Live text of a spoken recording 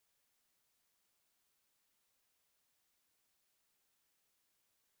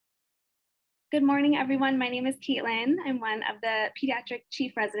Good morning, everyone. My name is Caitlin. I'm one of the pediatric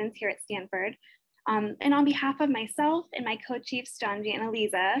chief residents here at Stanford. And on behalf of myself and my co-chiefs, Jonji and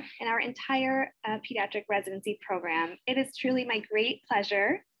Eliza, and our entire pediatric residency program, it is truly my great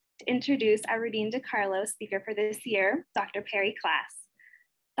pleasure to introduce our Rudine DiCarlo speaker for this year, Dr. Perri Klass.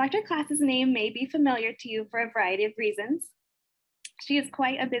 Dr. Klass's name may be familiar to you for a variety of reasons. She is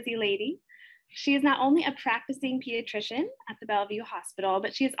quite a busy lady. She is not only a practicing pediatrician at the Bellevue Hospital,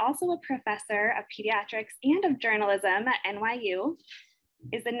 but she is also a professor of pediatrics and of journalism at NYU,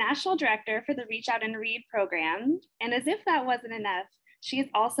 is the national director for the Reach Out and Read program. And as if that wasn't enough, she is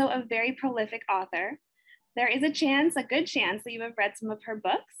also a very prolific author. There is a good chance that you have read some of her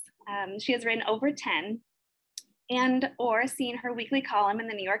books. She has written over 10 or seen her weekly column in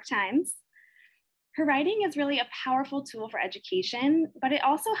the New York Times. Her writing is really a powerful tool for education, but it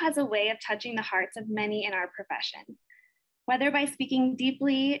also has a way of touching the hearts of many in our profession. Whether by speaking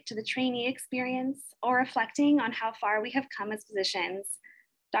deeply to the trainee experience or reflecting on how far we have come as physicians,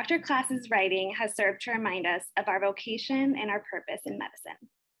 Dr. Klass's writing has served to remind us of our vocation and our purpose in medicine.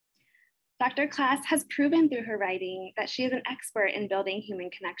 Dr. Klass has proven through her writing that she is an expert in building human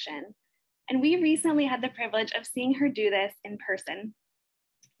connection. And we recently had the privilege of seeing her do this in person.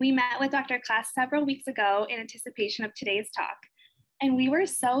 We met with Dr. Klass several weeks ago in anticipation of today's talk, and we were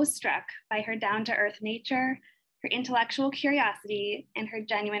so struck by her down-to-earth nature, her intellectual curiosity, and her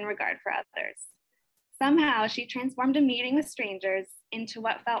genuine regard for others. Somehow, she transformed a meeting with strangers into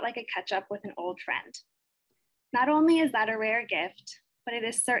what felt like a catch-up with an old friend. Not only is that a rare gift, but it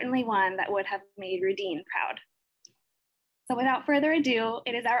is certainly one that would have made Rudine proud. So without further ado,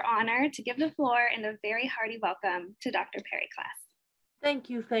 it is our honor to give the floor and a very hearty welcome to Dr. Perri Klass.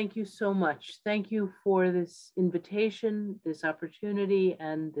 Thank you so much. Thank you for this invitation, this opportunity,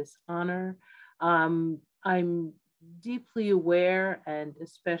 and this honor. I'm deeply aware, and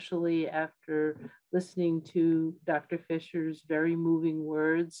especially after listening to Dr. Fisher's very moving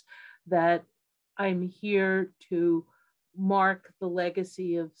words, that I'm here to mark the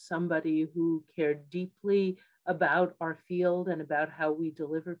legacy of somebody who cared deeply about our field and about how we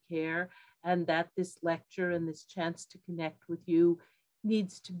deliver care, and that this lecture and this chance to connect with you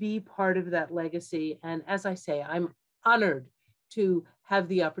needs to be part of that legacy. And as I say, I'm honored to have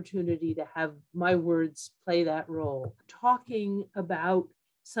the opportunity to have my words play that role. Talking about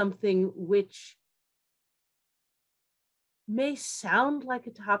something which may sound like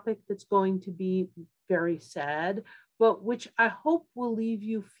a topic that's going to be very sad, but which I hope will leave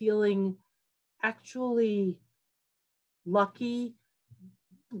you feeling actually lucky,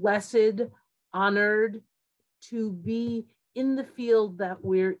 blessed, honored to be in the field that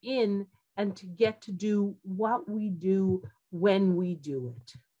we're in and to get to do what we do when we do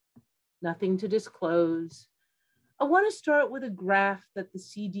it. Nothing to disclose. I want to start with a graph that the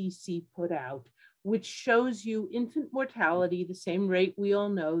CDC put out, which shows you infant mortality, the same rate we all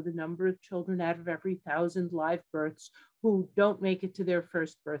know, the number of children out of every 1,000 live births who don't make it to their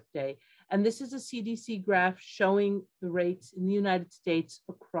first birthday. And this is a CDC graph showing the rates in the United States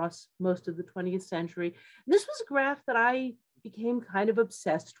across most of the 20th century. This was a graph that I became kind of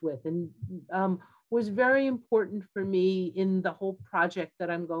obsessed with and was very important for me in the whole project that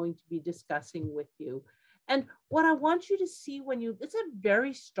I'm going to be discussing with you. And what I want you to see it's a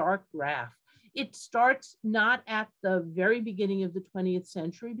very stark graph. It starts not at the very beginning of the 20th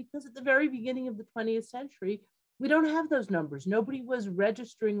century, because at the very beginning of the 20th century, we don't have those numbers. Nobody was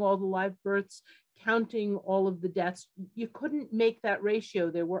registering all the live births, counting all of the deaths. You couldn't make that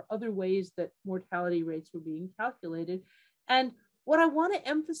ratio. There were other ways that mortality rates were being calculated. And what I want to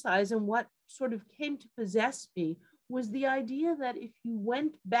emphasize and what sort of came to possess me was the idea that if you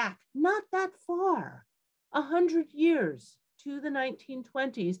went back, not that far, 100 years to the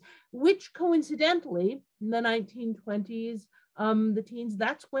 1920s, which coincidentally, in the 1920s, the teens,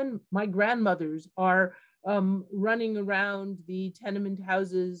 that's when my grandmothers are running around the tenement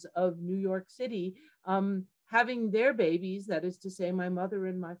houses of New York City, having their babies, that is to say, my mother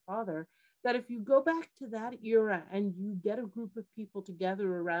and my father, that if you go back to that era and you get a group of people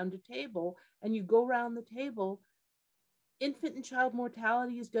together around a table and you go around the table, infant and child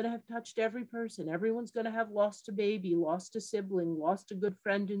mortality is going to have touched every person. Everyone's going to have lost a baby, lost a sibling, lost a good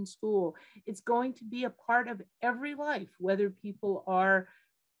friend in school. It's going to be a part of every life, whether people are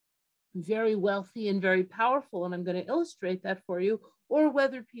very wealthy and very powerful, and I'm going to illustrate that for you, or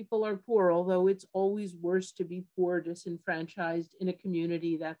whether people are poor, although it's always worse to be poor, disenfranchised in a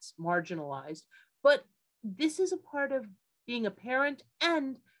community that's marginalized. But this is a part of being a parent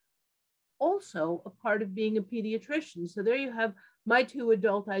and also a part of being a pediatrician. So there you have my two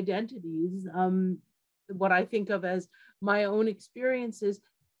adult identities, what I think of as my own experiences.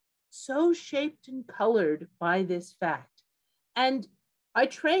 so shaped and colored by this fact. And I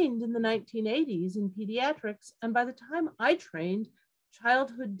trained in the 1980s in pediatrics, and by the time I trained,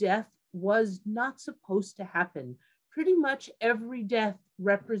 childhood death was not supposed to happen. Pretty much every death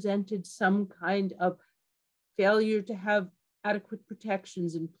represented some kind of failure to have adequate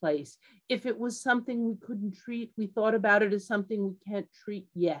protections in place. If it was something we couldn't treat, we thought about it as something we can't treat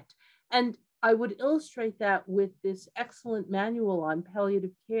yet. And I would illustrate that with this excellent manual on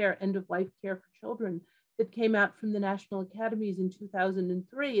palliative care, end of life care for children, that came out from the National Academies in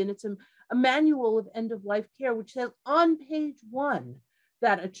 2003. And it's a manual of end of life care, which says on page 1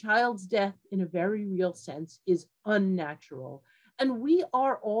 that a child's death in a very real sense is unnatural. And we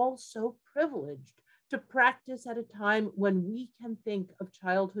are all so privileged to practice at a time when we can think of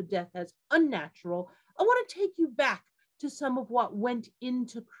childhood death as unnatural. I want to take you back to some of what went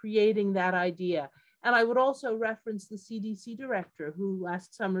into creating that idea. And I would also reference the CDC director who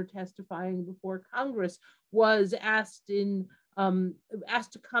last summer testifying before Congress was asked to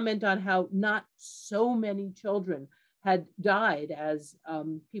comment on how not so many children had died as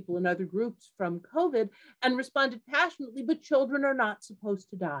people in other groups from COVID, and responded passionately, but children are not supposed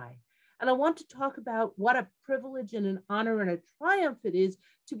to die. And I want to talk about what a privilege and an honor and a triumph it is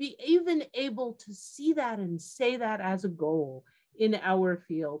to be even able to see that and say that as a goal in our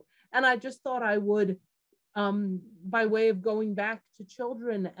field. And I just thought I would, by way of going back to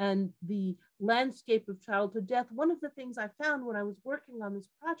children and the landscape of childhood death, one of the things I found when I was working on this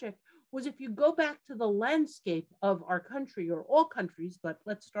project was if you go back to the landscape of our country, or all countries, but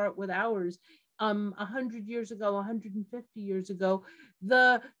let's start with ours, 100 years ago, 150 years ago,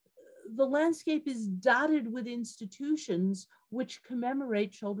 the landscape is dotted with institutions which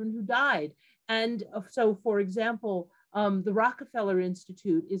commemorate children who died. And so, for example, the Rockefeller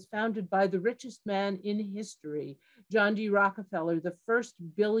Institute is founded by the richest man in history, John D. Rockefeller, the first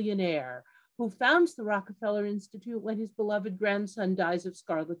billionaire, who founds the Rockefeller Institute when his beloved grandson dies of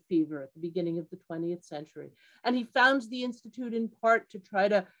scarlet fever at the beginning of the 20th century. And he founds the Institute in part to try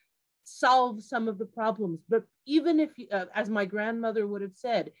to solve some of the problems. But even if, as my grandmother would have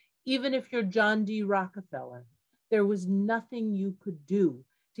said, even if you're John D. Rockefeller, there was nothing you could do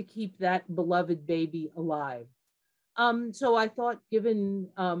to keep that beloved baby alive. So I thought, given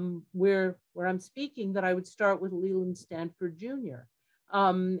where I'm speaking, that I would start with Leland Stanford Jr.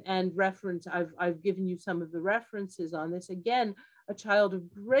 And reference, I've given you some of the references on this. Again, a child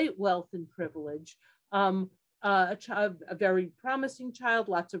of great wealth and privilege, a very promising child,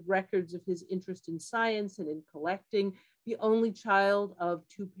 lots of records of his interest in science and in collecting, the only child of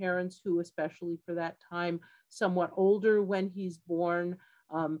two parents who, especially for that time, somewhat older when he's born.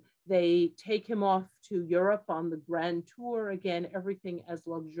 They take him off to Europe on the grand tour, again, everything as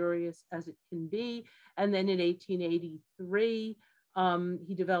luxurious as it can be. And then in 1883,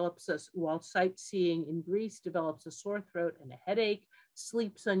 he develops, while sightseeing in Greece, develops a sore throat and a headache,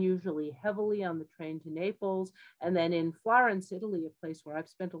 sleeps unusually heavily on the train to Naples. And then in Florence, Italy, a place where I've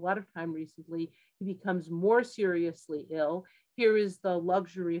spent a lot of time recently, he becomes more seriously ill. Here is the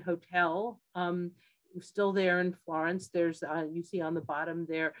luxury hotel, still there in Florence. There's, you see on the bottom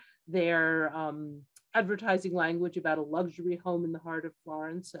there, their advertising language about a luxury home in the heart of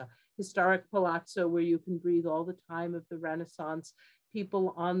Florence, a historic palazzo where you can breathe all the time of the Renaissance,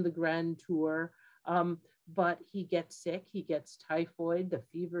 people on the grand tour. But he gets sick, he gets typhoid, the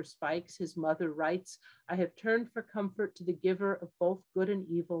fever spikes. His mother writes, "I have turned for comfort to the giver of both good and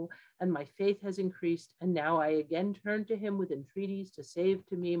evil, and my faith has increased, and now I again turn to him with entreaties to save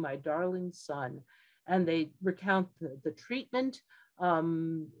to me my darling son." And they recount the treatment.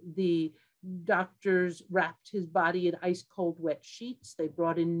 The doctors wrapped his body in ice cold wet sheets. They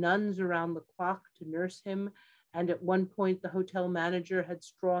brought in nuns around the clock to nurse him. And at one point, the hotel manager had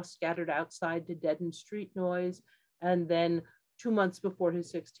straw scattered outside to deaden street noise. And then 2 months before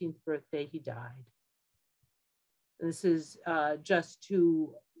his 16th birthday, he died. This is just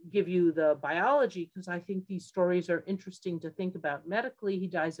to give you the biology, because I think these stories are interesting to think about medically. He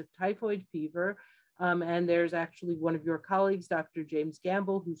dies of typhoid fever. And there's actually one of your colleagues, Dr. James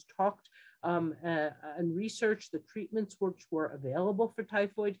Gamble, who's talked and researched the treatments which were available for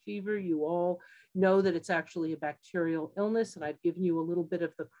typhoid fever. You all know that it's actually a bacterial illness, and I've given you a little bit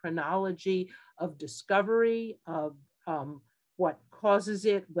of the chronology of discovery of what causes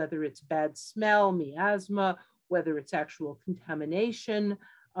it, whether it's bad smell, miasma, whether it's actual contamination.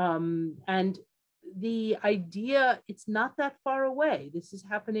 And the idea, it's not that far away. This is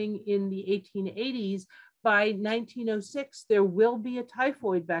happening in the 1880s. By 1906, there will be a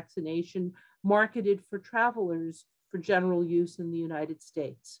typhoid vaccination marketed for travelers for general use in the United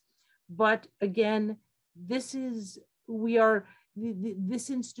States. But again, we are this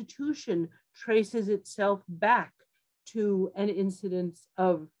institution traces itself back to an incidence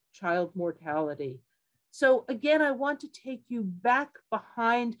of child mortality. So again, I want to take you back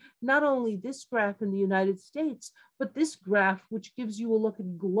behind not only this graph in the United States, but this graph, which gives you a look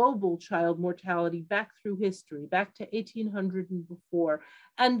at global child mortality back through history, back to 1800 and before.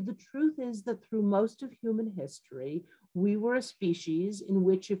 And the truth is that through most of human history, we were a species in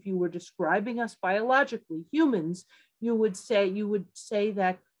which, if you were describing us biologically, humans, you would say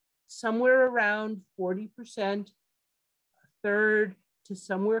that somewhere around 40%, a third, to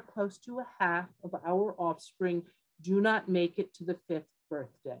somewhere close to a half of our offspring do not make it to the 5th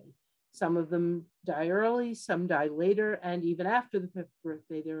birthday. Some of them die early, some die later, and even after the 5th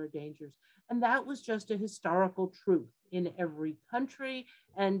birthday, there are dangers. And that was just a historical truth in every country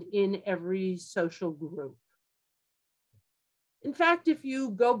and in every social group. In fact, if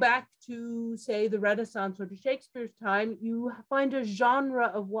you go back to, say, the Renaissance or to Shakespeare's time, you find a genre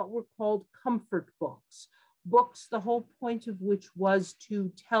of what were called comfort books. Books, the whole point of which was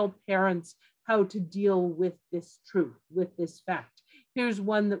to tell parents how to deal with this truth, with this fact. Here's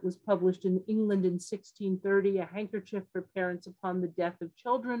one that was published in England in 1630, A Handkerchief for Parents Upon the Death of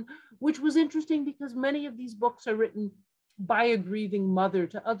Children, which was interesting because many of these books are written by a grieving mother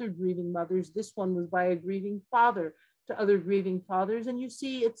to other grieving mothers. This one was by a grieving father to other grieving fathers. And you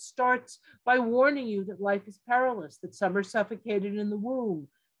see, it starts by warning you that life is perilous, that some are suffocated in the womb,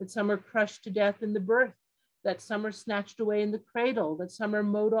 that some are crushed to death in the birth, that some are snatched away in the cradle, that some are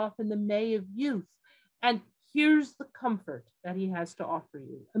mowed off in the May of youth. And here's the comfort that he has to offer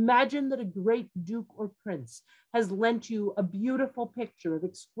you. Imagine that a great duke or prince has lent you a beautiful picture of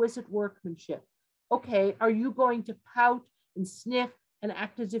exquisite workmanship. Okay, are you going to pout and sniff and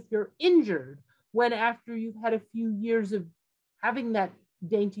act as if you're injured when, after you've had a few years of having that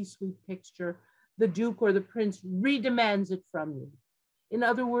dainty, sweet picture, the duke or the prince redemands it from you? In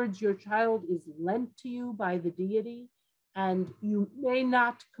other words, your child is lent to you by the deity, and you may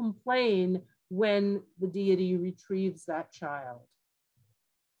not complain when the deity retrieves that child.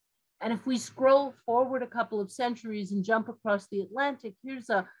 And if we scroll forward a couple of centuries and jump across the Atlantic, here's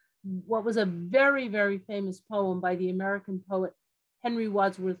what was a very, very famous poem by the American poet Henry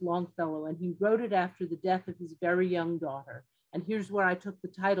Wadsworth Longfellow, and he wrote it after the death of his very young daughter. And here's where I took the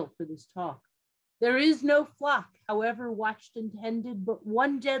title for this talk. There is no flock, however watched and tended, but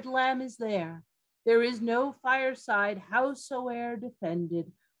one dead lamb is there. There is no fireside, howsoe'er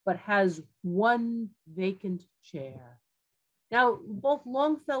defended, but has one vacant chair. Now, both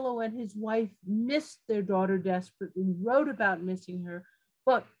Longfellow and his wife missed their daughter desperately, wrote about missing her,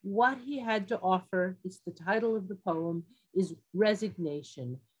 but what he had to offer, is the title of the poem, is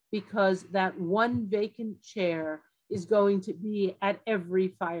resignation, because that one vacant chair is going to be at every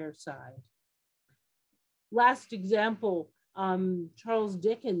fireside. Last example, Charles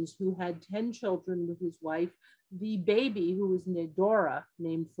Dickens, who had 10 children with his wife, the baby, who was named Dora,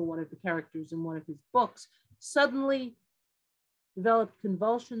 named for one of the characters in one of his books, suddenly developed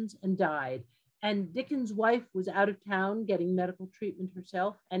convulsions and died. And Dickens' wife was out of town getting medical treatment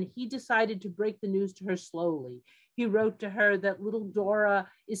herself, and he decided to break the news to her slowly. He wrote to her that little Dora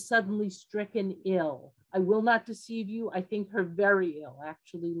is suddenly stricken ill. I will not deceive you. I think her very ill.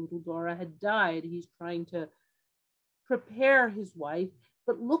 Actually, little Dora had died. He's trying to prepare his wife.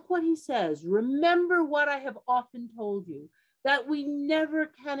 But look what he says. Remember what I have often told you, that we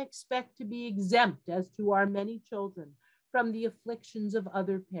never can expect to be exempt as to our many children from the afflictions of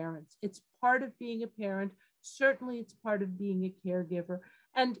other parents. It's part of being a parent. Certainly it's part of being a caregiver.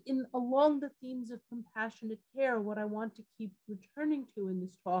 And along the themes of compassionate care, what I want to keep returning to in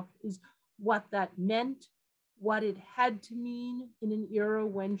this talk is what that meant, what it had to mean in an era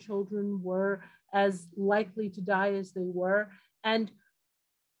when children were as likely to die as they were, and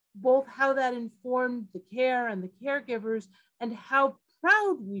both how that informed the care and the caregivers, and how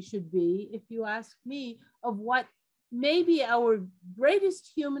proud we should be, if you ask me, of what may be our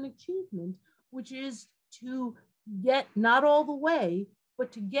greatest human achievement, which is to get not all the way,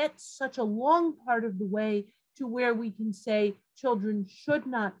 but to get such a long part of the way to where we can say children should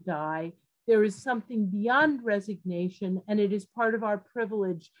not die. There is something beyond resignation, and it is part of our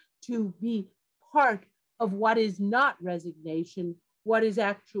privilege to be part of what is not resignation, what is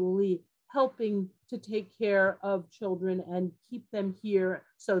actually helping to take care of children and keep them here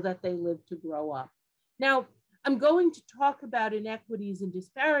so that they live to grow up. Now, I'm going to talk about inequities and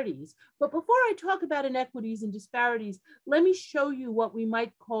disparities, but before I talk about inequities and disparities, let me show you what we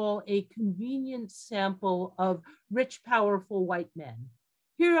might call a convenient sample of rich, powerful white men.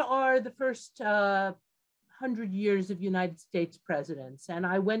 Here are the first 100 years of United States presidents, and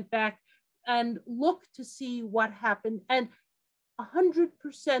I went back and looked to see what happened. And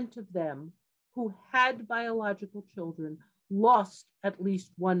 100% of them who had biological children lost at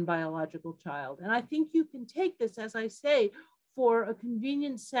least one biological child. And I think you can take this, as I say, for a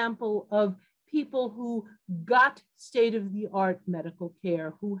convenient sample of people who got state-of-the-art medical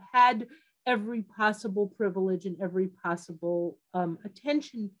care, who had every possible privilege and every possible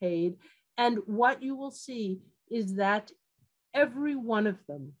attention paid. And what you will see is that every one of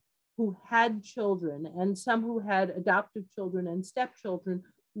them who had children, and some who had adoptive children and stepchildren,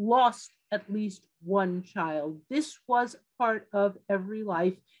 lost at least one child. This was part of every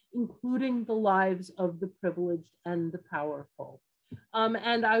life, including the lives of the privileged and the powerful. And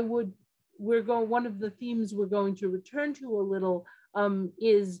one of the themes we're going to return to a little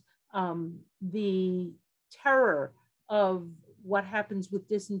is the terror of what happens with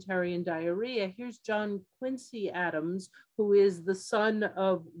dysentery and diarrhea. Here's John Quincy Adams, who is the son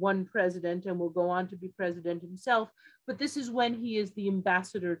of one president and will go on to be president himself. But this is when he is the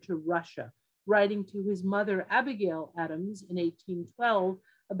ambassador to Russia, writing to his mother, Abigail Adams, in 1812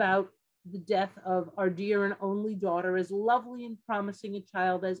 about the death of our dear and only daughter, as lovely and promising a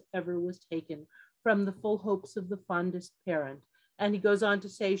child as ever was taken from the full hopes of the fondest parent. And he goes on to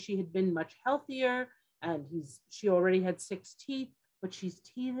say she had been much healthier, and she already had 6 teeth, but she's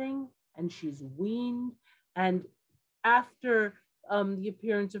teething and she's weaned. And after the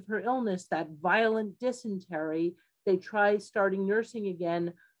appearance of her illness, that violent dysentery, they try starting nursing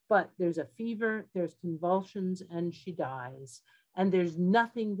again, but there's a fever, there's convulsions, and she dies. And there's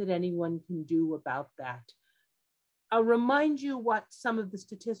nothing that anyone can do about that. I'll remind you what some of the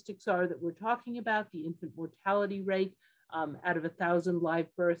statistics are that we're talking about. The infant mortality rate, out of 1,000 live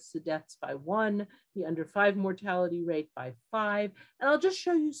births, the deaths by 1, the under 5 mortality rate by 5. And I'll just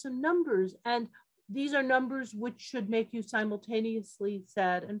show you some numbers. And these are numbers which should make you simultaneously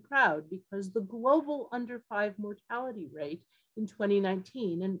sad and proud, because the global under 5 mortality rate in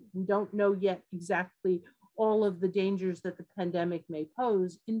 2019, and we don't know yet exactly all of the dangers that the pandemic may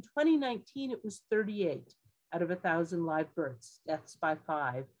pose, in 2019, it was 38 out of 1,000 live births, deaths by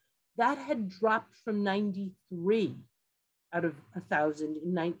 5. That had dropped from 93 out of 1,000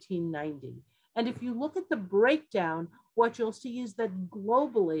 in 1990. And if you look at the breakdown, what you'll see is that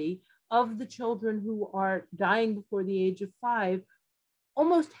globally, of the children who are dying before the age of 5,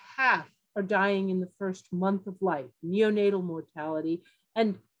 almost half are dying in the first month of life, neonatal mortality,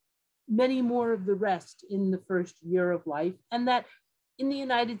 and many more of the rest in the first year of life. And that in the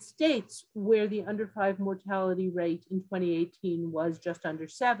United States, where the under 5 mortality rate in 2018 was just under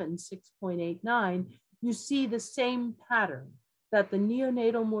 7, 6.89, you see the same pattern, that the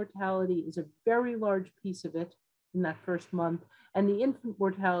neonatal mortality is a very large piece of it in that first month, and the infant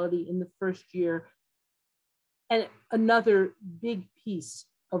mortality in the first year, and another big piece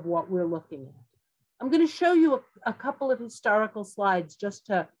of what we're looking at. I'm going to show you a couple of historical slides just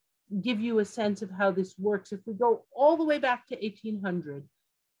to give you a sense of how this works. If we go all the way back to 1800,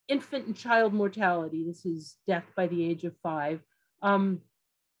 infant and child mortality, this is death by the age of 5,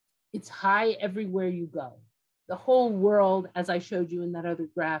 it's high everywhere you go. The whole world, as I showed you in that other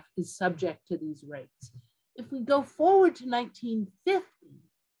graph, is subject to these rates. If we go forward to 1950,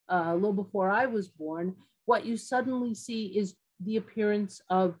 a little before I was born, what you suddenly see is the appearance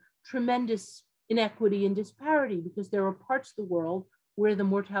of tremendous inequity and disparity, because there are parts of the world where the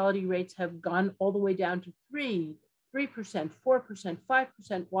mortality rates have gone all the way down to 3%, 4%,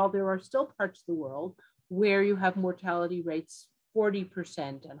 5%, while there are still parts of the world where you have mortality rates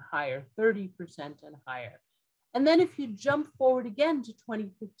 40% and higher, 30% and higher. And then if you jump forward again to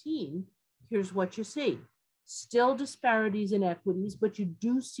 2015, here's what you see. Still disparities and inequities, but you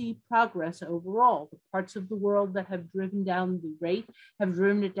do see progress overall. The parts of the world that have driven down the rate have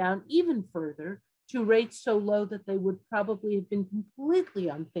driven it down even further to rates so low that they would probably have been completely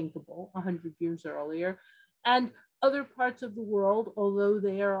unthinkable 100 years earlier. And other parts of the world, although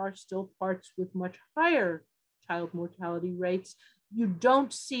there are still parts with much higher child mortality rates, you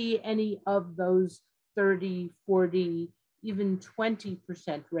don't see any of those 30, 40, even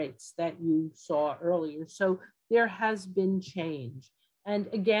 20% rates that you saw earlier. So there has been change. And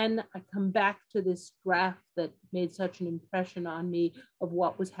again, I come back to this graph that made such an impression on me of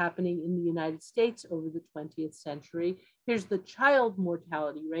what was happening in the United States over the 20th century. Here's the child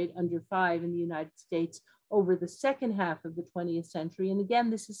mortality rate under 5 in the United States over the second half of the 20th century. And again,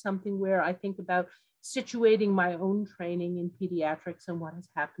 this is something where I think about situating my own training in pediatrics and what has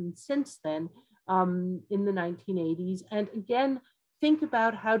happened since then in the 1980s. And again, think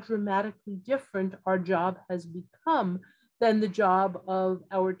about how dramatically different our job has become than the job of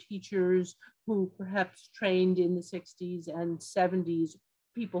our teachers who perhaps trained in the 60s and 70s,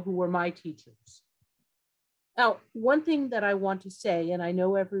 people who were my teachers. Now, one thing that I want to say, and I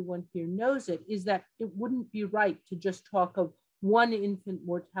know everyone here knows it, is that it wouldn't be right to just talk of one infant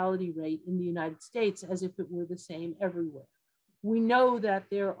mortality rate in the United States as if it were the same everywhere. We know that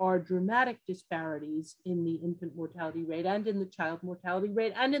there are dramatic disparities in the infant mortality rate and in the child mortality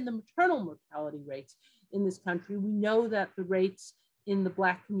rate and in the maternal mortality rates in this country. We know that the rates in the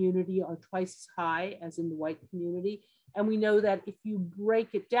Black community are twice as high as in the white community. And we know that if you break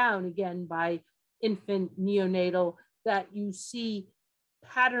it down again by infant, neonatal, that you see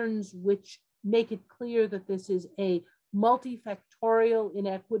patterns which make it clear that this is a multifactorial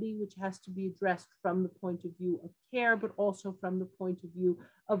inequity, which has to be addressed from the point of view of care, but also from the point of view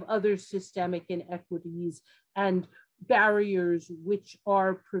of other systemic inequities and barriers which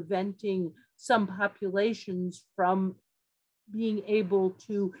are preventing some populations from being able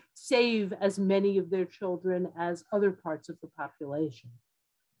to save as many of their children as other parts of the population.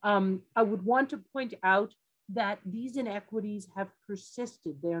 I would want to point out that these inequities have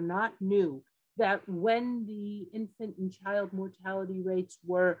persisted. They're not new. That when the infant and child mortality rates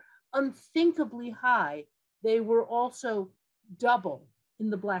were unthinkably high, they were also double in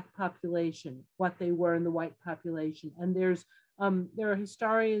the Black population what they were in the white population. And there are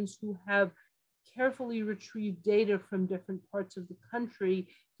historians who have carefully retrieved data from different parts of the country,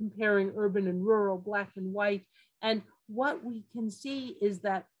 comparing urban and rural, Black and white. And what we can see is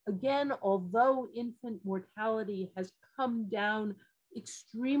that, again, although infant mortality has come down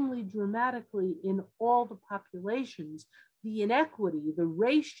extremely dramatically in all the populations, the inequity, the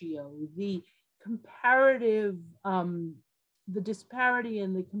ratio, the comparative, the disparity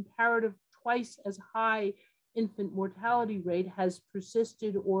and the comparative twice as high infant mortality rate has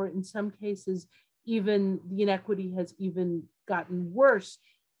persisted, or in some cases, even the inequity has even gotten worse,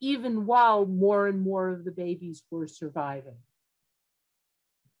 even while more and more of the babies were surviving.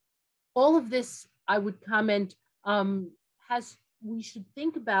 All of this, I would comment, we should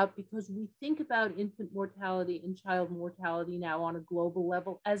think about, because we think about infant mortality and child mortality now on a global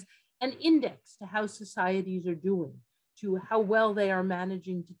level as an index to how societies are doing, to how well they are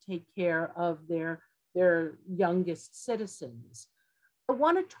managing to take care of their youngest citizens. I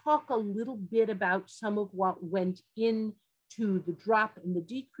want to talk a little bit about some of what went into the drop and the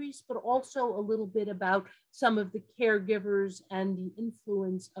decrease, but also a little bit about some of the caregivers and the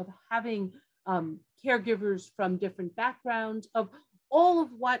influence of having caregivers from different backgrounds, of all of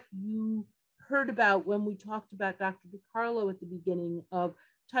what you heard about when we talked about Dr. DiCarlo at the beginning of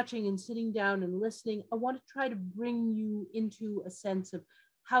touching and sitting down and listening. I want to try to bring you into a sense of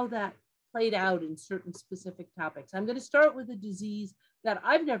how that played out in certain specific topics. I'm going to start with a disease that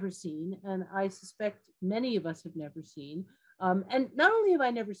I've never seen, and I suspect many of us have never seen. And not only have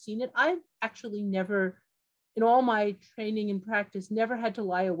I never seen it, I've actually never, in all my training and practice, never had to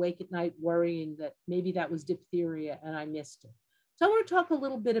lie awake at night worrying that maybe that was diphtheria and I missed it. So I want to talk a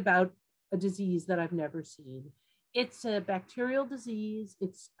little bit about a disease that I've never seen. It's a bacterial disease.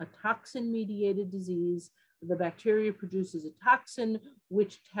 It's a toxin-mediated disease. The bacteria produces a toxin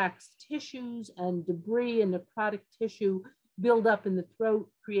which attacks tissues, and debris and necrotic tissue build up in the throat,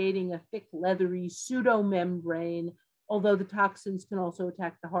 creating a thick, leathery pseudomembrane. Although the toxins can also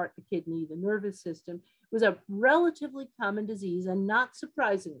attack the heart, the kidney, the nervous system. It was a relatively common disease, and not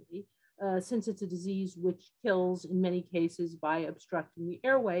surprisingly, since it's a disease which kills in many cases by obstructing the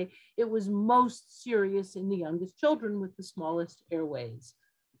airway, it was most serious in the youngest children with the smallest airways.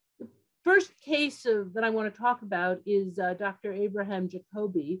 The first case that I want to talk about is Dr. Abraham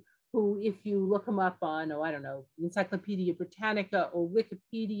Jacobi, who, if you look him up on, Encyclopedia Britannica or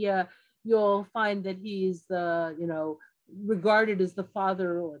Wikipedia, you'll find that he's the, regarded as the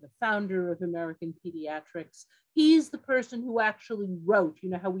father or the founder of American pediatrics. He's the person who actually wrote,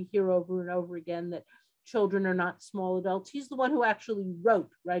 how we hear over and over again that children are not small adults. He's the one who actually wrote,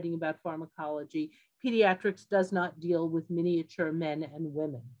 writing about pharmacology. Pediatrics does not deal with miniature men and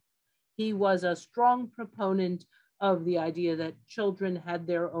women. He was a strong proponent of the idea that children had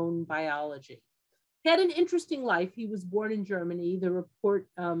their own biology. He had an interesting life. He was born in Germany. The report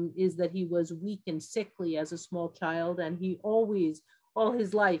is that he was weak and sickly as a small child, and he always, all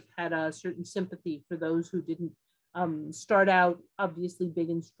his life, had a certain sympathy for those who didn't start out obviously big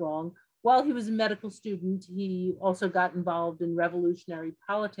and strong. While he was a medical student, he also got involved in revolutionary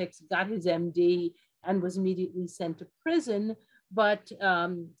politics, got his MD, and was immediately sent to prison. But,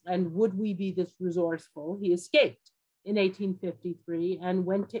 and would we be this resourceful? He escaped in 1853 and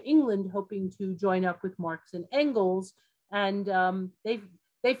went to England hoping to join up with Marx and Engels. And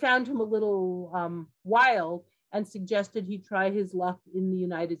they found him a little wild and suggested he try his luck in the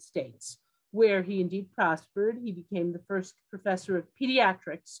United States, where he indeed prospered. He became the first professor of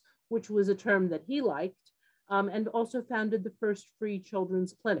pediatrics, which was a term that he liked. and also founded the first free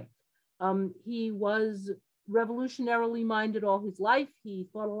children's clinic. He was revolutionarily minded all his life. He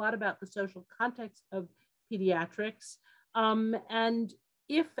thought a lot about the social context of pediatrics. And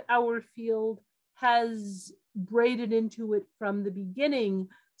if our field has braided into it from the beginning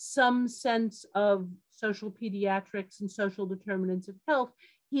some sense of social pediatrics and social determinants of health,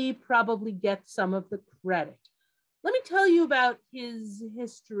 he probably gets some of the credit. Let me tell you about his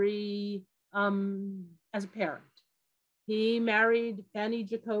history as a parent. He married Fanny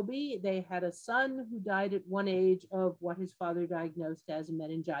Jacoby. They had a son who died at one age of what his father diagnosed as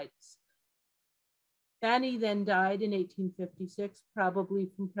meningitis. Fanny then died in 1856, probably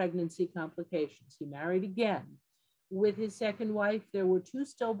from pregnancy complications. He married again. With his second wife, there were 2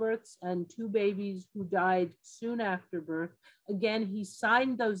 stillbirths and 2 babies who died soon after birth. Again, he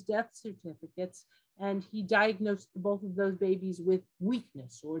signed those death certificates, and he diagnosed both of those babies with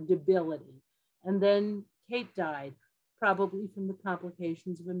weakness or debility. And then Kate died, probably from the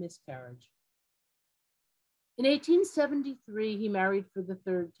complications of a miscarriage. In 1873, he married for the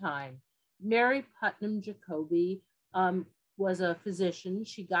 3rd time. Mary Putnam Jacoby was a physician.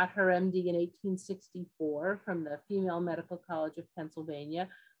 She got her MD in 1864 from the Female Medical College of Pennsylvania,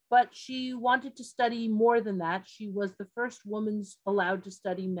 but she wanted to study more than that. She was the first woman allowed to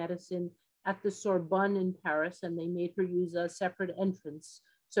study medicine at the Sorbonne in Paris, and they made her use a separate entrance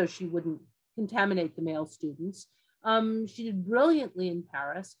so she wouldn't contaminate the male students. She did brilliantly in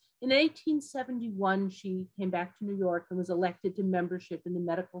Paris. In 1871, she came back to New York and was elected to membership in the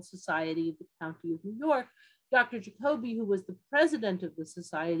Medical Society of the County of New York. Dr. Jacoby, who was the president of the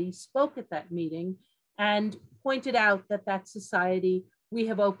society, spoke at that meeting and pointed out that that society, we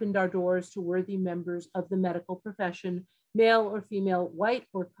have opened our doors to worthy members of the medical profession, male or female, white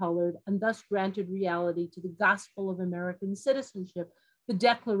or colored, and thus granted reality to the gospel of American citizenship, the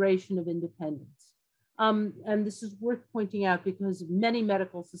Declaration of Independence. And this is worth pointing out because many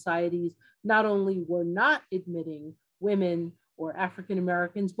medical societies not only were not admitting women or African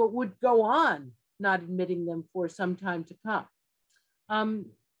Americans, but would go on not admitting them for some time to come.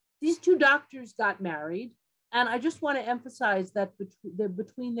 These 2 doctors got married, and I just want to emphasize that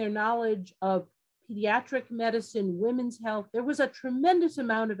between their knowledge of pediatric medicine, women's health, there was a tremendous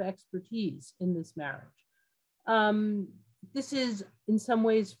amount of expertise in this marriage. This is, in some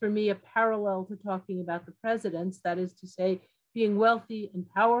ways, for me, a parallel to talking about the presidents. That is to say, being wealthy and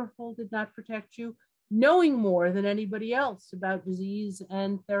powerful did not protect you. Knowing more than anybody else about disease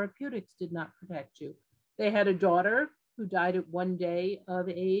and therapeutics did not protect you. They had a daughter who died at 1 day of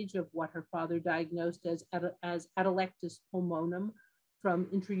age of what her father diagnosed as atelectasis pulmonum from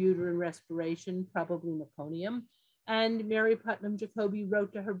intrauterine respiration, probably meconium. And Mary Putnam Jacoby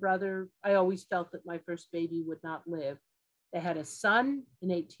wrote to her brother, "I always felt that my first baby would not live." They had a son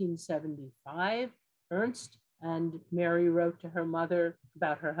in 1875, Ernst, and Mary wrote to her mother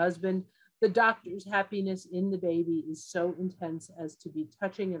about her husband. The doctor's happiness in the baby is so intense as to be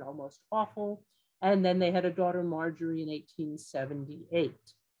touching and almost awful. And then they had a daughter, Marjorie, in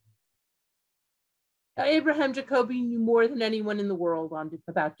 1878. Now, Abraham Jacoby knew more than anyone in the world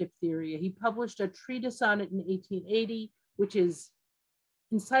about diphtheria. He published a treatise on it in 1880, which is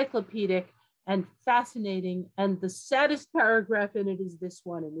encyclopedic and fascinating. And the saddest paragraph in it is this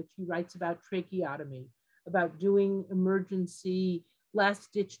one, in which he writes about tracheotomy, about doing emergency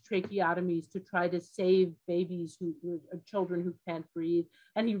last-ditch tracheotomies to try to save babies children who can't breathe.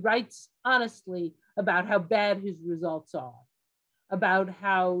 And he writes honestly about how bad his results are, about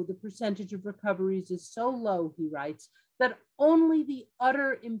how the percentage of recoveries is so low, he writes, that only the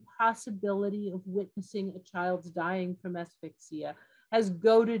utter impossibility of witnessing a child's dying from asphyxia has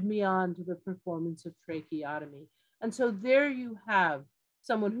goaded me on to the performance of tracheotomy. And so there you have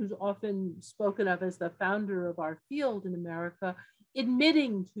someone who's often spoken of as the founder of our field in America,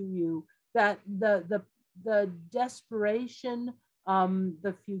 admitting to you that the desperation,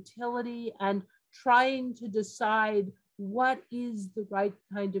 the futility, and trying to decide what is the right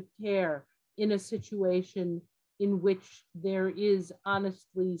kind of care in a situation in which there is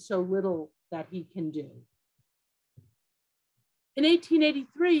honestly so little that he can do. In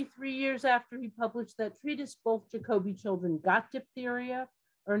 1883, 3 years after he published that treatise, both Jacoby children got diphtheria.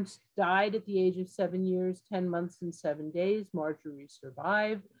 Ernst died at the age of 7 years, 10 months, and 7 days. Marjorie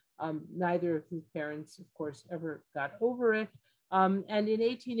survived. Neither of his parents, of course, ever got over it. And in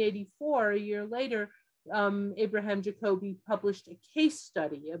 1884, a year later, Abraham Jacoby published a case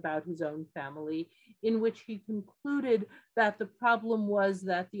study about his own family in which he concluded that the problem was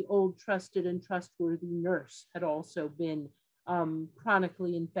that the old trusted and trustworthy nurse had also been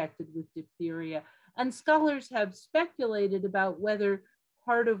chronically infected with diphtheria. And scholars have speculated about whether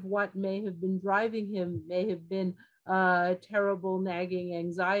part of what may have been driving him may have been terrible nagging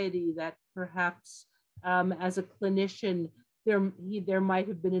anxiety that perhaps as a clinician, there might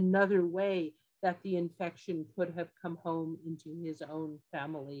have been another way that the infection could have come home into his own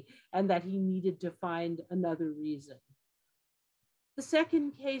family and that he needed to find another reason. The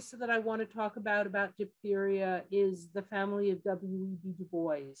second case that I want to talk about diphtheria is the family of W.E.B. Du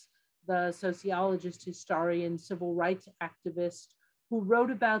Bois, the sociologist, historian, civil rights activist who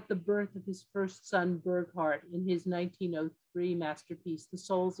wrote about the birth of his first son, Burghardt, in his 1903 masterpiece, The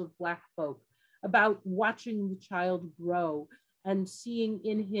Souls of Black Folk, about watching the child grow and seeing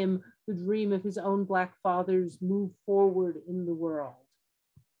in him the dream of his own Black father's move forward in the world.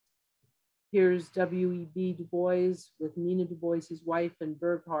 Here's W.E.B. Du Bois with Nina Du Bois, his wife, and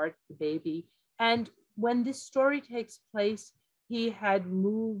Burghardt, the baby. And when this story takes place, he had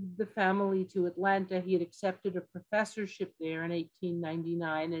moved the family to Atlanta. He had accepted a professorship there in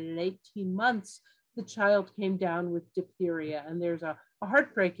 1899. And in 18 months, the child came down with diphtheria. And there's a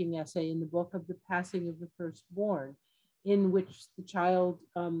heartbreaking essay in the book of the passing of the firstborn, in which the child,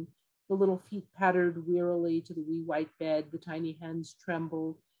 the little feet pattered wearily to the wee white bed, the tiny hands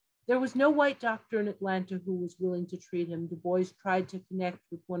trembled. There was no white doctor in Atlanta who was willing to treat him. Du Bois tried to connect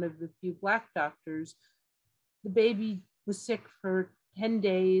with one of the few Black doctors. The baby was sick for 10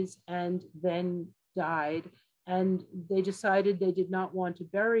 days and then died. And they decided they did not want to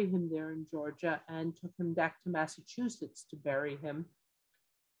bury him there in Georgia and took him back to Massachusetts to bury him.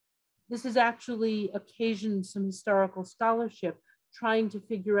 This has actually occasioned some historical scholarship trying to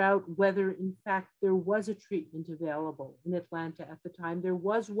figure out whether, in fact, there was a treatment available in Atlanta at the time. There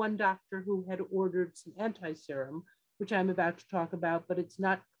was one doctor who had ordered some anti-serum, which I'm about to talk about, but it's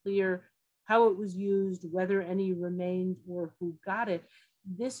not clear how it was used, whether any remained, or who got it.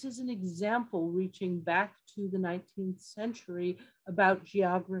 This is an example reaching back to the 19th century about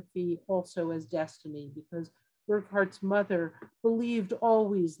geography also as destiny, because Burghardt's mother believed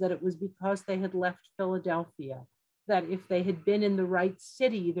always that it was because they had left Philadelphia, that if they had been in the right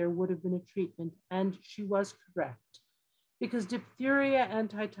city, there would have been a treatment. And she was correct, because diphtheria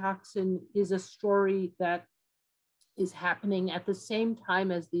antitoxin is a story that is happening at the same time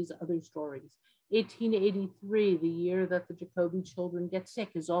as these other stories. 1883, the year that the Jacobi children get sick,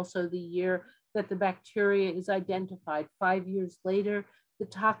 is also the year that the bacteria is identified. 5 years later, the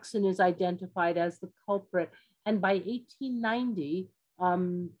toxin is identified as the culprit. And by 1890,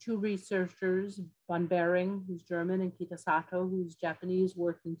 two researchers, von Behring, who's German, and Kitasato, who's Japanese,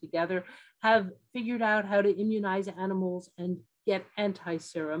 working together, have figured out how to immunize animals and get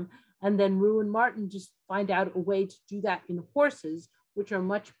anti-serum. And then Roux and Martin just find out a way to do that in horses, which are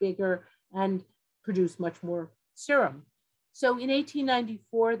much bigger and produce much more serum. So in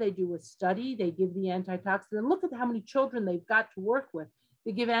 1894, they do a study, they give the antitoxin, and look at how many children they've got to work with.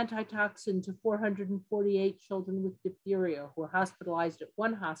 They give antitoxin to 448 children with diphtheria who are hospitalized at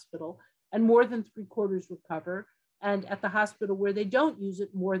one hospital, and more than 3/4 recover. And at the hospital where they don't use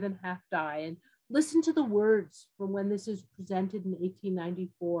it, more than half die. And listen to the words from when this is presented in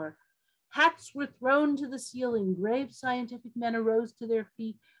 1894. Hats were thrown to the ceiling. Grave scientific men arose to their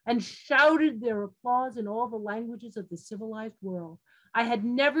feet and shouted their applause in all the languages of the civilized world. I had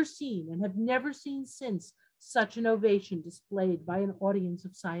never seen and have never seen since such an ovation displayed by an audience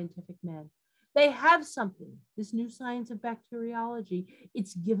of scientific men. They have something, this new science of bacteriology.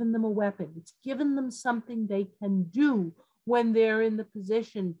 It's given them a weapon. It's given them something they can do when they're in the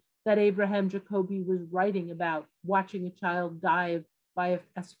position that Abraham Jacobi was writing about, watching a child die by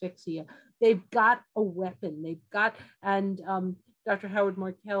asphyxia. They've got a weapon. They've got, and Dr. Howard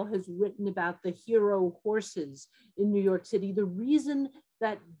Markel has written about the hero horses in New York City. The reason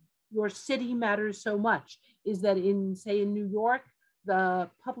that your city matters so much is that in, say, in New York, the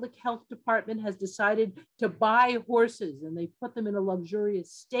public health department has decided to buy horses, and they put them in a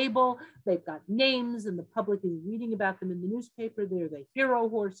luxurious stable. They've got names, and the public is reading about them in the newspaper. They're the hero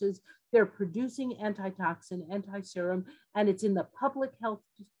horses. They're producing antitoxin, anti-serum, and it's in the public health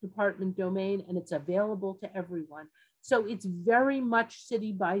department domain, and it's available to everyone. So it's very much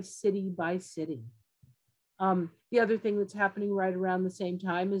city by city by city. The other thing that's happening right around the same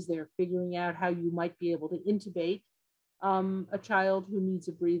time is they're figuring out how you might be able to intubate a child who needs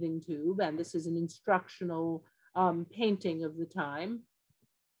a breathing tube. And this is an instructional painting of the time.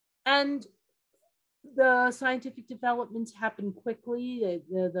 And the scientific developments happen quickly.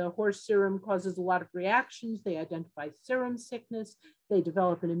 The horse serum causes a lot of reactions. They identify serum sickness. They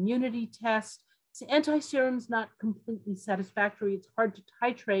develop an immunity test. So anti-serum is not completely satisfactory. It's hard to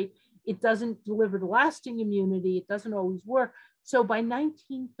titrate. It doesn't deliver the lasting immunity. It doesn't always work. So by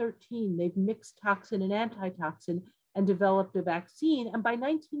 1913, they've mixed toxin and antitoxin, and developed a vaccine. And by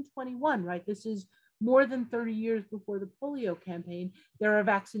 1921, right, this is more than 30 years before the polio campaign, there are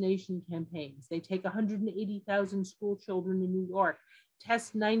vaccination campaigns. They take 180,000 school children in New York,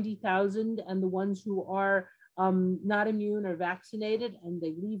 test 90,000, and the ones who are not immune are vaccinated, and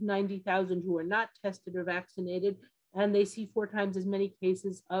they leave 90,000 who are not tested or vaccinated, and they see 4 times as many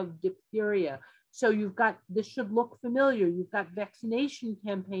cases of diphtheria. So you've got, this should look familiar. You've got vaccination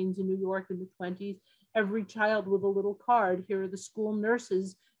campaigns in New York in the 20s. Every child with a little card. Here are the school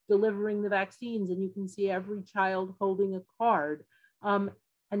nurses delivering the vaccines, and you can see every child holding a card.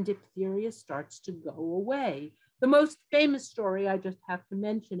 And diphtheria starts to go away. The most famous story I just have to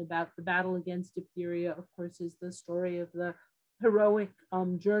mention about the battle against diphtheria, of course, is the story of the heroic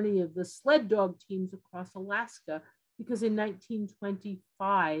journey of the sled dog teams across Alaska, because in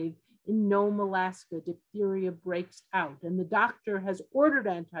 1925, in Nome, Alaska, diphtheria breaks out, and the doctor has ordered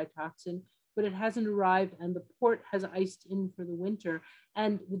antitoxin, but it hasn't arrived, and the port has iced in for the winter.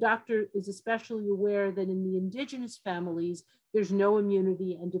 And the doctor is especially aware that in the indigenous families, there's no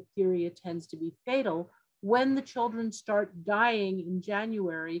immunity and diphtheria tends to be fatal. When the children start dying in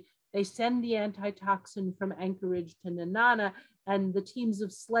January, they send the antitoxin from Anchorage to Nenana, and the teams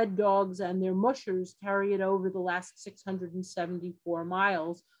of sled dogs and their mushers carry it over the last 674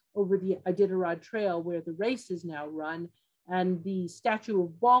 miles over the Iditarod Trail, where the race is now run. And the statue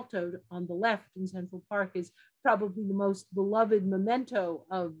of Balto on the left in Central Park is probably the most beloved memento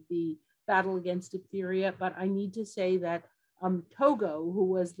of the battle against diphtheria. But I need to say that Togo, who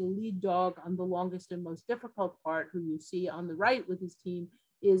was the lead dog on the longest and most difficult part, who you see on the right with his team,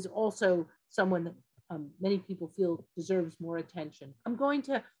 is also someone that many people feel deserves more attention. I'm going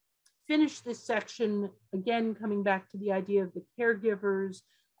to finish this section, again, coming back to the idea of the caregivers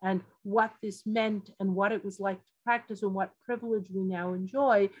and what this meant and what it was like to practice and what privilege we now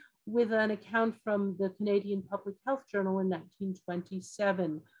enjoy, with an account from the Canadian Public Health Journal in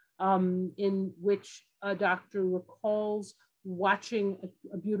 1927, in which a doctor recalls watching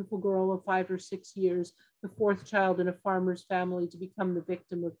a beautiful girl of 5 or 6 years, the 4th child in a farmer's family, to become the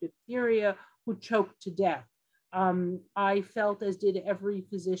victim of diphtheria, who choked to death. I felt, as did every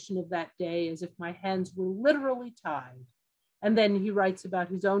physician of that day, as if my hands were literally tied. And then he writes about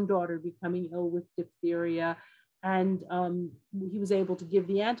his own daughter becoming ill with diphtheria, and he was able to give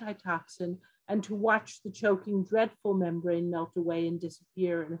the antitoxin, and to watch the choking, dreadful membrane melt away and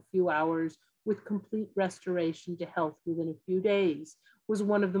disappear in a few hours with complete restoration to health within a few days was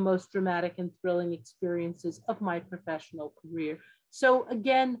one of the most dramatic and thrilling experiences of my professional career. So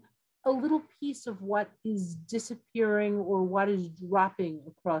again, a little piece of what is disappearing or what is dropping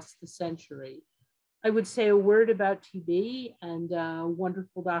across the century. I would say a word about TB and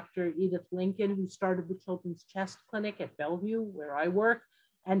wonderful Dr. Edith Lincoln, who started the Children's Chest Clinic at Bellevue, where I work.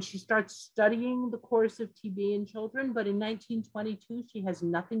 And she starts studying the course of TB in children, but in 1922, she has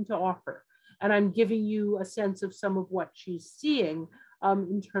nothing to offer. And I'm giving you a sense of some of what she's seeing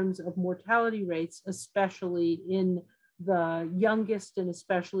in terms of mortality rates, especially in the youngest and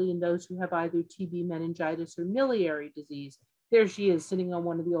especially in those who have either TB, meningitis, or miliary disease. There she is sitting on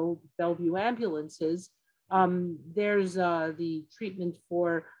one of the old Bellevue ambulances. There's the treatment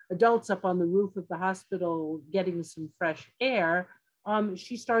for adults up on the roof of the hospital getting some fresh air.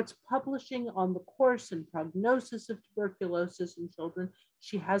 She starts publishing on the course and prognosis of tuberculosis in children.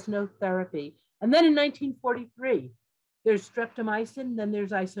 She has no therapy. And then in 1943, there's streptomycin, then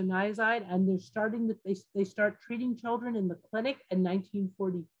there's isoniazid, and they start treating children in the clinic in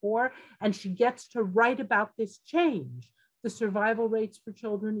 1944. And she gets to write about this change. The survival rates for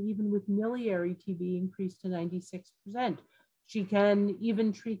children, even with miliary TB, increased to 96%. She can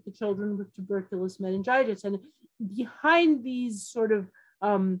even treat the children with tuberculous meningitis. And behind these sort of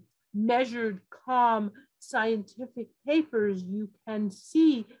measured, calm scientific papers, you can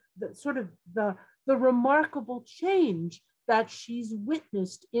see the sort of the remarkable change that she's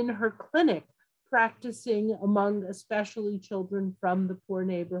witnessed in her clinic, practicing among especially children from the poor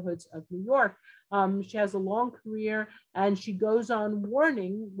neighborhoods of New York. She has a long career, and she goes on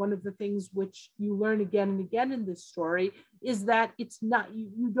warning. One of the things which you learn again and again in this story is that it's not,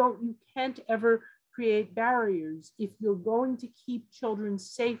 you can't ever create barriers. If you're going to keep children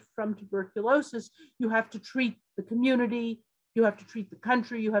safe from tuberculosis, you have to treat the community, you have to treat the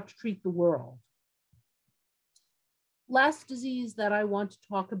country, you have to treat the world. Last disease that I want to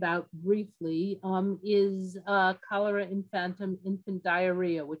talk about briefly is cholera infantum, infant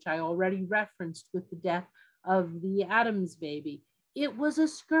diarrhea, which I already referenced with the death of the Adams baby. It was a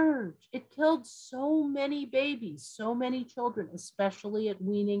scourge. It killed so many babies, so many children, especially at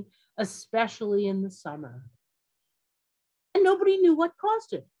weaning, especially in the summer. And nobody knew what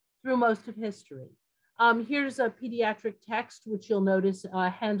caused it through most of history. Here's a pediatric text, which you'll notice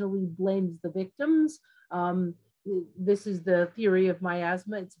handily blames the victims. This is the theory of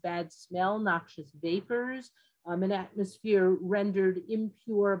miasma. It's bad smell, noxious vapors, an atmosphere rendered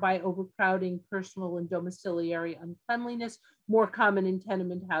impure by overcrowding, personal and domiciliary uncleanliness, more common in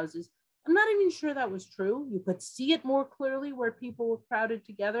tenement houses. I'm not even sure that was true. You could see it more clearly where people were crowded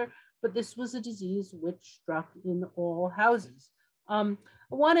together, but this was a disease which struck in all houses. I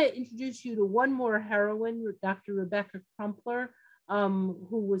want to introduce you to one more heroine, Dr. Rebecca Crumpler,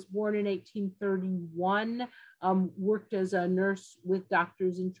 who was born in 1831, worked as a nurse with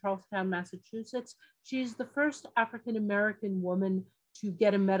doctors in Charlestown, Massachusetts. She's the first African-American woman to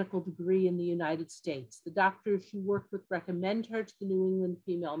get a medical degree in the United States. The doctors she worked with recommend her to the New England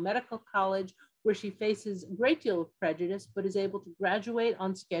Female Medical College, where she faces a great deal of prejudice, but is able to graduate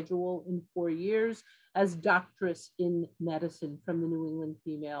on schedule in 4 years as doctoress in medicine from the New England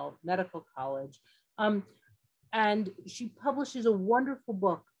Female Medical College. And she publishes a wonderful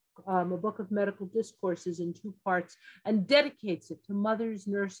book, a book of medical discourses in 2 parts, and dedicates it to mothers,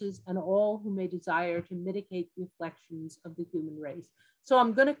 nurses, and all who may desire to mitigate the afflictions of the human race. So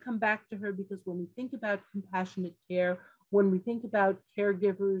I'm going to come back to her because when we think about compassionate care, when we think about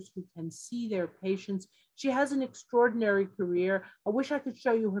caregivers who can see their patients, she has an extraordinary career. I wish I could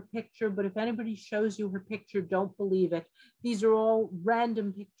show you her picture, but if anybody shows you her picture, don't believe it. These are all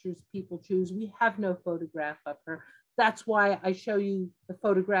random pictures people choose. We have no photograph of her. That's why I show you the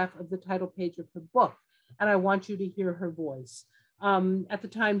photograph of the title page of her book, and I want you to hear her voice. At the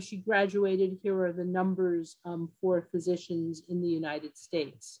time she graduated, here are the numbers for physicians in the United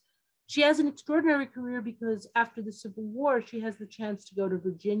States. She has an extraordinary career because after the Civil War, she has the chance to go to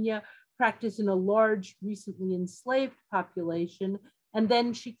Virginia, practice in a large, recently enslaved population, and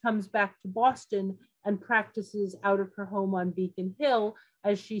then she comes back to Boston and practices out of her home on Beacon Hill,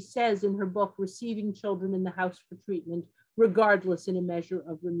 as she says in her book, receiving children in the house for treatment, regardless in a measure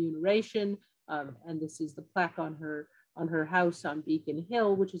of remuneration. And this is the plaque on her house on Beacon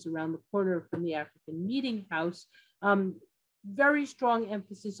Hill, which is around the corner from the African Meeting House. Very strong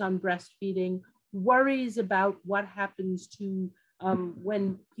emphasis on breastfeeding, worries about what happens to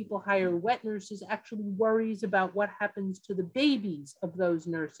when people hire wet nurses, actually worries about what happens to the babies of those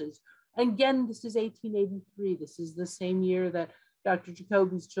nurses. Again, this is 1883. This is the same year that Dr.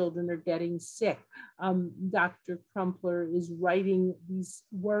 Jacoby's children are getting sick. Dr. Crumpler is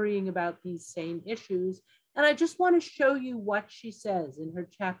worrying about these same issues. And I just want to show you what she says in her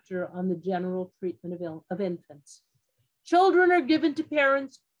chapter on the general treatment of infants. Children are given to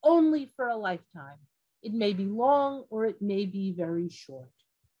parents only for a lifetime. It may be long or it may be very short.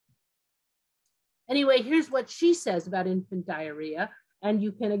 Anyway, here's what she says about infant diarrhea. And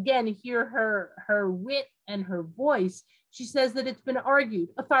you can again hear her wit and her voice. She says that it's been argued,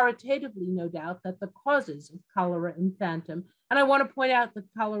 authoritatively no doubt, that the causes of cholera infantum, and I want to point out that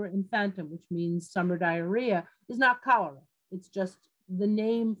cholera infantum, which means summer diarrhea, is not cholera. It's just the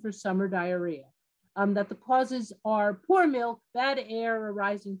name for summer diarrhea. That the causes are poor milk, bad air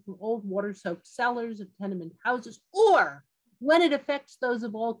arising from old water-soaked cellars of tenement houses, or when it affects those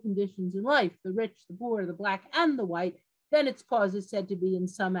of all conditions in life, the rich, the poor, the black, and the white, then its cause is said to be in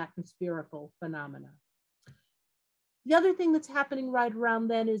some atmospherical phenomena. The other thing that's happening right around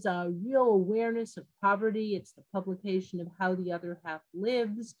then is a real awareness of poverty. It's the publication of How the Other Half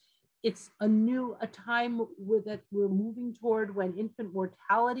Lives. It's a time that we're moving toward when infant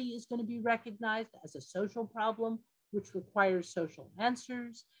mortality is going to be recognized as a social problem, which requires social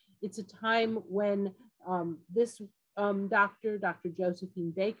answers. It's a time when this Dr.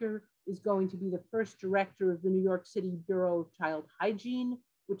 Josephine Baker, is going to be the first director of the New York City Bureau of Child Hygiene,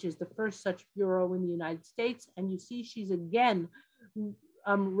 which is the first such bureau in the United States. And you see she's again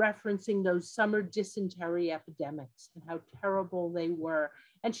referencing those summer dysentery epidemics and how terrible they were.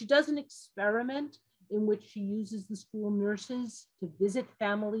 And she does an experiment in which she uses the school nurses to visit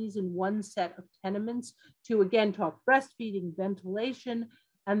families in one set of tenements to again talk breastfeeding, ventilation,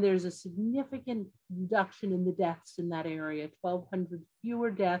 and there's a significant reduction in the deaths in that area, 1,200 fewer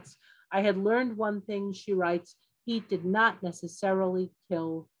deaths. I had learned one thing, she writes, heat did not necessarily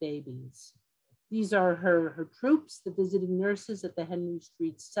kill babies. These are her troops, the visiting nurses at the Henry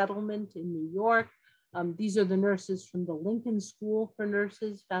Street Settlement in New York. These are the nurses from the Lincoln School for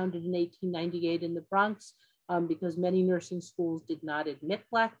Nurses, founded in 1898 in the Bronx, because many nursing schools did not admit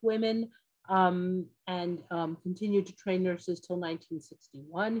Black women, and continued to train nurses till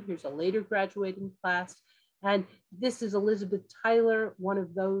 1961. Here's a later graduating class. And this is Elizabeth Tyler, one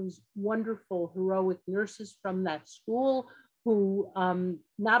of those wonderful, heroic nurses from that school who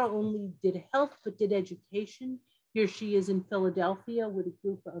not only did health, but did education. Here she is in Philadelphia with a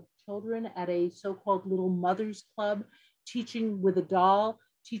group of children at a so-called Little Mothers Club, teaching with a doll,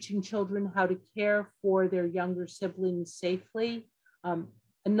 teaching children how to care for their younger siblings safely.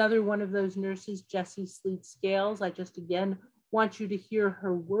 Another one of those nurses, Jessie Sleet Scales, I just again want you to hear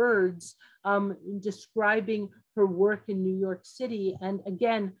her words describing her work in New York City. And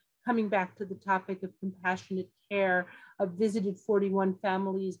again, coming back to the topic of compassionate care, visited 41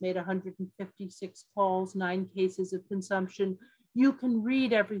 families, made 156 calls, 9 cases of consumption. You can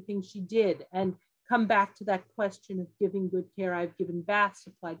read everything she did and come back to that question of giving good care. I've given baths,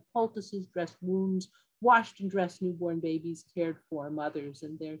 applied poultices, dressed wounds, washed and dressed newborn babies, cared for mothers,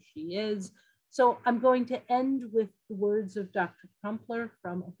 and there she is. So I'm going to end with the words of Dr. Crumpler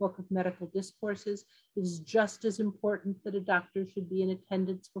from a book of medical discourses. It is just as important that a doctor should be in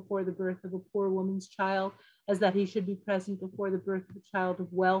attendance before the birth of a poor woman's child as that he should be present before the birth of a child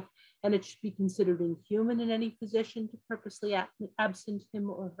of wealth, and it should be considered inhuman in any physician to purposely absent him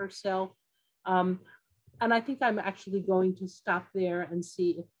or herself. And I think I'm actually going to stop there and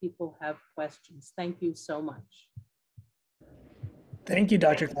see if people have questions. Thank you so much. Thank you,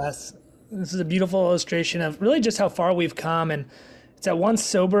 Dr. Klass. This is a beautiful illustration of really just how far we've come, and it's at once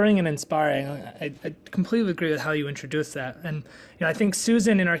sobering and inspiring. I completely agree with how you introduced that. And I think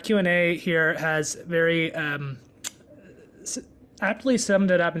Susan in our Q&A here has very aptly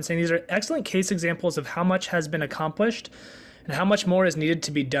summed it up in saying these are excellent case examples of how much has been accomplished and how much more is needed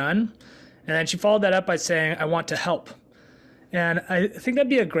to be done. And then she followed that up by saying, I want to help. And I think that'd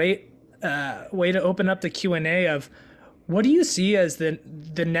be a great way to open up the Q&A of, what do you see as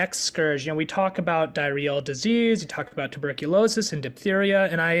the next scourge? We talk about diarrheal disease, you talk about tuberculosis and diphtheria,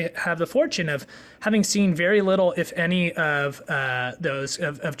 and I have the fortune of having seen very little, if any, of those,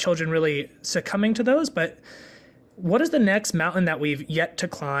 of children really succumbing to those. But what is the next mountain that we've yet to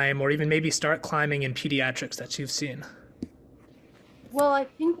climb, or even maybe start climbing in pediatrics that you've seen? Well, I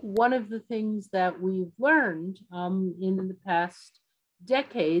think one of the things that we've learned in the past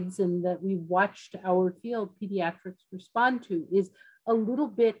decades and that we've watched our field pediatrics respond to is a little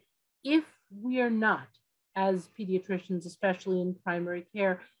bit, if we are not, as pediatricians, especially in primary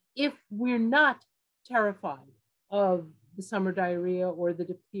care, if we're not terrified of the summer diarrhea or the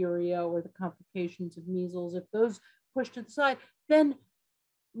diphtheria or the complications of measles, if those pushed to the side, then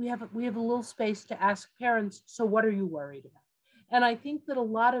we have a little space to ask parents, so what are you worried about? And I think that a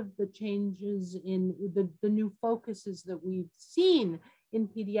lot of the changes in the new focuses that we've seen in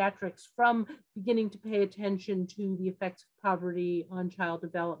pediatrics, from beginning to pay attention to the effects of poverty on child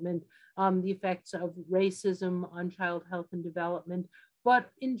development, the effects of racism on child health and development, but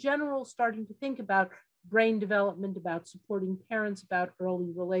in general, starting to think about brain development, about supporting parents, about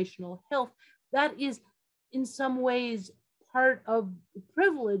early relational health, that is in some ways part of the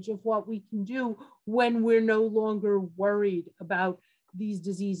privilege of what we can do when we're no longer worried about these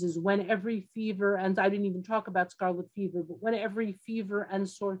diseases, when every fever, and I didn't even talk about scarlet fever, but when every fever and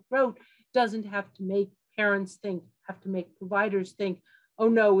sore throat doesn't have to make parents think, have to make providers think, oh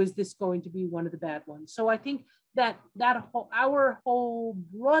no, is this going to be one of the bad ones? So I think that our whole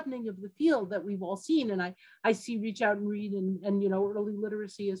broadening of the field that we've all seen, and I see Reach Out and Read and early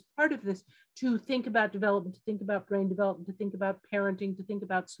literacy as part of this, to think about development, to think about brain development, to think about parenting, to think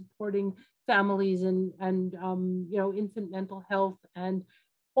about supporting families and infant mental health, and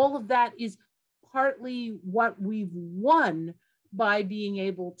all of that is partly what we've won by being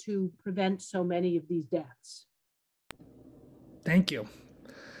able to prevent so many of these deaths. Thank you.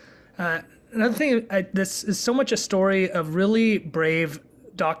 Another thing, this is so much a story of really brave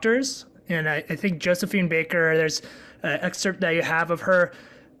doctors. And I think Josephine Baker, there's an excerpt that you have of her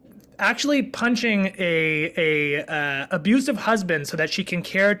actually punching a abusive husband so that she can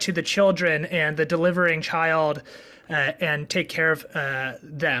care to the children and the delivering child and take care of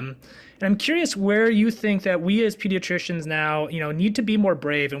them. And I'm curious where you think that we as pediatricians now, need to be more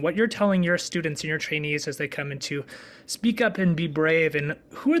brave, and what you're telling your students and your trainees as they come in to speak up and be brave. And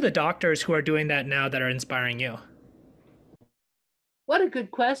who are the doctors who are doing that now that are inspiring you? What a good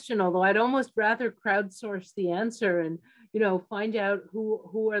question, although I'd almost rather crowdsource the answer and, find out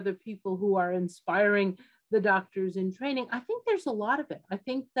who are the people who are inspiring the doctors in training. I think there's a lot of it. I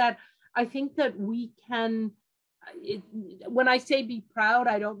think that we can, when I say be proud,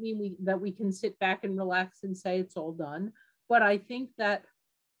 I don't mean that we can sit back and relax and say it's all done, but I think that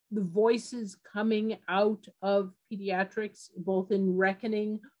the voices coming out of pediatrics, both in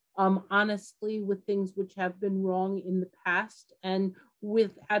reckoning honestly with things which have been wrong in the past, and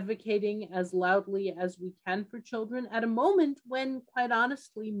with advocating as loudly as we can for children at a moment when, quite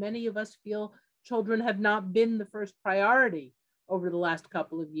honestly, many of us feel children have not been the first priority over the last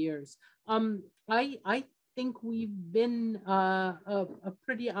couple of years. I think we've been a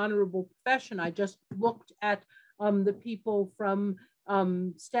pretty honorable profession. I just looked at the people from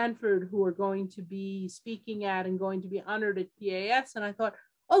Stanford who are going to be speaking at and going to be honored at PAS, and I thought,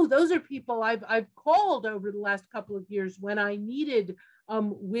 oh, those are people I've called over the last couple of years when I needed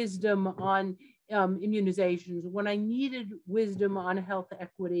wisdom on immunizations, when I needed wisdom on health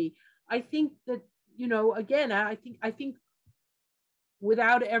equity. I think that, you know, again, I think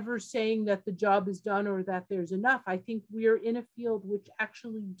without ever saying that the job is done or that there's enough, I think we're in a field which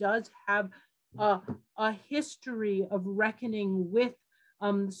actually does have a history of reckoning with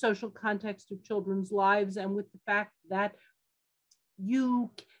the social context of children's lives and with the fact that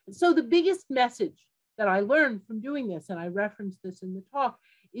so the biggest message that I learned from doing this, and I referenced this in the talk,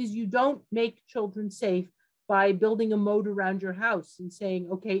 is you don't make children safe by building a moat around your house and saying,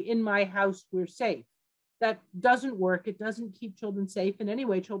 okay, in my house, we're safe. That doesn't work. It doesn't keep children safe. And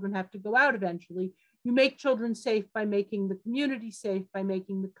anyway, children have to go out eventually. You make children safe by making the community safe, by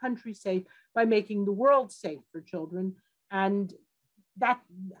making the country safe, by making the world safe for children. And that,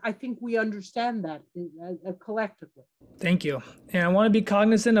 I think we understand that collectively. Thank you. And I want to be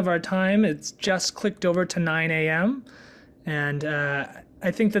cognizant of our time. It's just clicked over to 9 a.m. And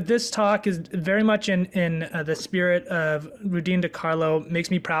I think that this talk is very much in the spirit of Rudine DiCarlo. Makes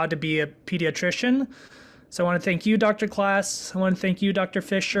me proud to be a pediatrician. So I want to thank you, Dr. Klass. I want to thank you, Dr.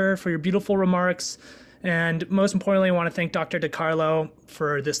 Fisher, for your beautiful remarks. And most importantly, I want to thank Dr. DiCarlo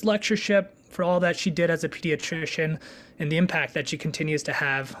for this lectureship, for all that she did as a pediatrician, and the impact that she continues to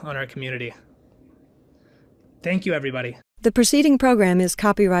have on our community. Thank you, everybody. The preceding program is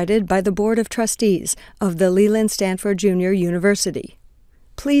copyrighted by the Board of Trustees of the Leland Stanford Junior University.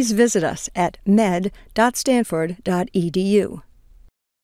 Please visit us at med.stanford.edu.